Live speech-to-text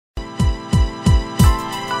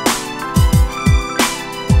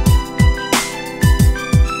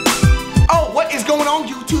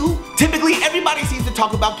Typically, everybody seems to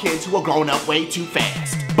talk about kids who are growing up way too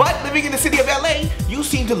fast. But living in the city of LA, you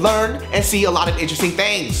seem to learn and see a lot of interesting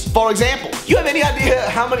things. For example, you have any idea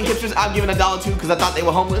how many hipsters I've given $1 to because I thought they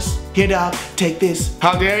were homeless? Here dog, take this.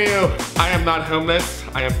 How dare you? I am not homeless.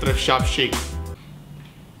 I am thrift shop chic.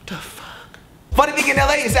 What the fuck? Funny thing in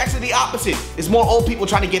LA is actually the opposite. It's more old people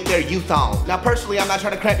trying to get their youth on. Now personally, I'm not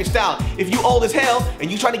trying to cramp your style. If you old as hell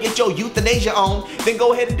and you trying to get your euthanasia on, then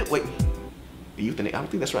go ahead and do, wait. Euthanasia, I don't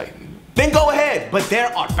think that's right. Then go ahead, but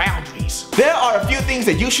there are boundaries. There are a few things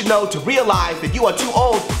that you should know to realize that you are too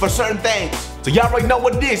old for certain things. So y'all already know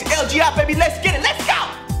what it is. LGI baby, let's get it, let's go!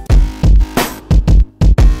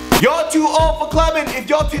 You're too old for clubbing if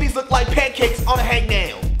your titties look like pancakes on a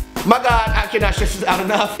hangnail. My God, I cannot stress this out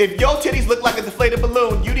enough. If your titties look like a deflated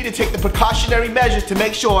balloon, you need to take the precautionary measures to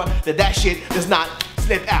make sure that that shit does not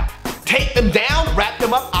slip out. Take them down, wrap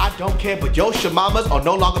them up, I don't care, but your shamamas are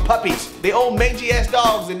no longer puppies. They old mangy ass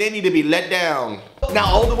dogs and they need to be let down.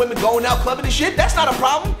 Now older women going out clubbing and shit, that's not a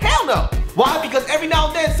problem, hell no. Why? Because every now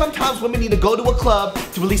and then, sometimes women need to go to a club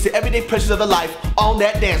to release the everyday pressures of their life on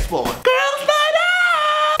that dance floor. Girls night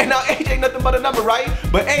out! And now age ain't nothing but a number, right?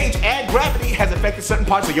 But age and gravity has affected certain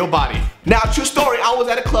parts of your body. Now, true story, I was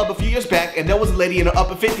at a club a few years back and there was a lady in her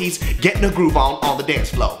upper 50s getting her groove on the dance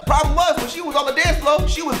floor. Problem was, when she was on the dance floor,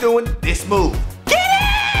 she was doing this move. Get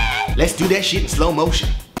it! Let's do that shit in slow motion.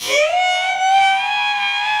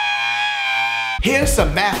 Here's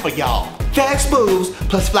some math for y'all. Fast moves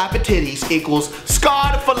plus floppy titties equals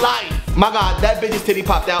scarred for life. My God, that bitch's titty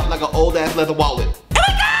popped out like an old ass leather wallet.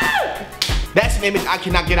 That's an image I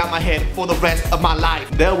cannot get out my head for the rest of my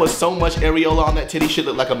life. There was so much areola on that titty, shit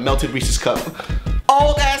looked like a melted Reese's cup.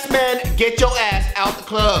 Old ass man, get your ass out the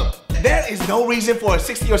club. There is no reason for a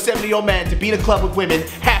 60 or 70-year-old man to be in a club with women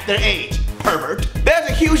half their age. Pervert. There's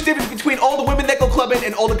a huge difference between older women that go clubbing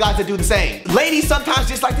and older guys that do the same. Ladies sometimes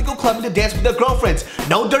just like to go clubbing to dance with their girlfriends.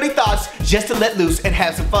 No dirty thoughts, just to let loose and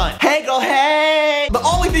have some fun. Hey girl, hey! The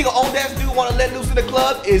only thing an old ass dude wanna let loose in the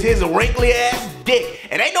club is his wrinkly ass dick.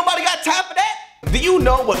 And ain't nobody got time for that. Do you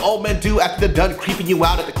know what old men do after they're done creeping you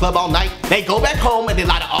out at the club all night? They go back home and they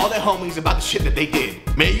lie to all their homies about the shit that they did.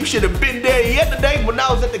 Man, you should have been there yesterday when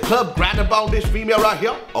I was at the club grinding on this female right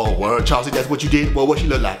here. Oh, word, Chauncey, that's what you did? Well, what she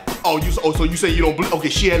look like? Oh, so you say you don't believe? Okay,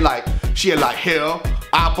 she had like hair,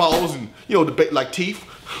 eyeballs, and you know, the like teeth.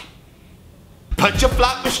 Put your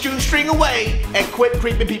flop and shoestring away and quit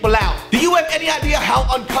creeping people out. Do you have any idea how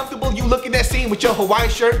uncomfortable you look in that scene with your Hawaiian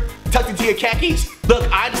shirt tucked into your khakis?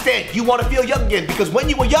 Look, I understand you want to feel young again because when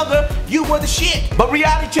you were younger, you were the shit. But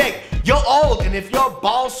reality check, you're old, and if your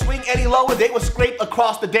balls swing any lower, they will scrape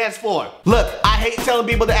across the dance floor. Look, I hate telling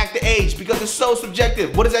people to act the age because it's so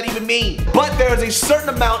subjective. What does that even mean? But there is a certain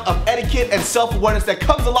amount of etiquette and self-awareness that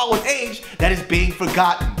comes along with age that is being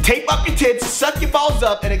forgotten. Tape up your tits, suck your balls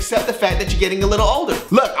up, and accept the fact that you're getting a little older.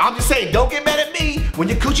 Look, I'm just saying, don't get mad at me when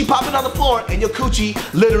your coochie popping on the floor and your coochie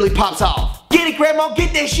literally pops off. Get it, grandma,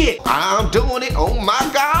 get that shit. I'm doing it, oh my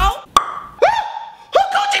God. Who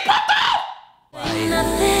coochie popped off?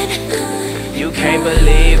 You can't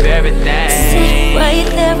believe everything. Sit right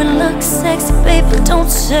there and look sexy, baby, don't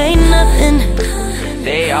say nothing.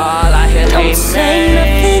 They all out here Don't say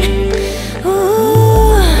nothing.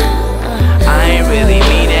 Ooh. I ain't really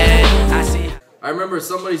mean it. I see. I remember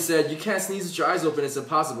somebody said, you can't sneeze with your eyes open, it's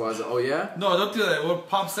impossible. I was like, oh yeah? No, don't do that. What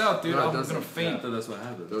pops out, dude? No, I'm gonna faint. Yeah, that's what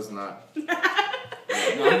happened. It does not. No,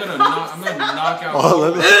 I'm gonna knock out.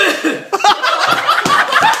 Oh,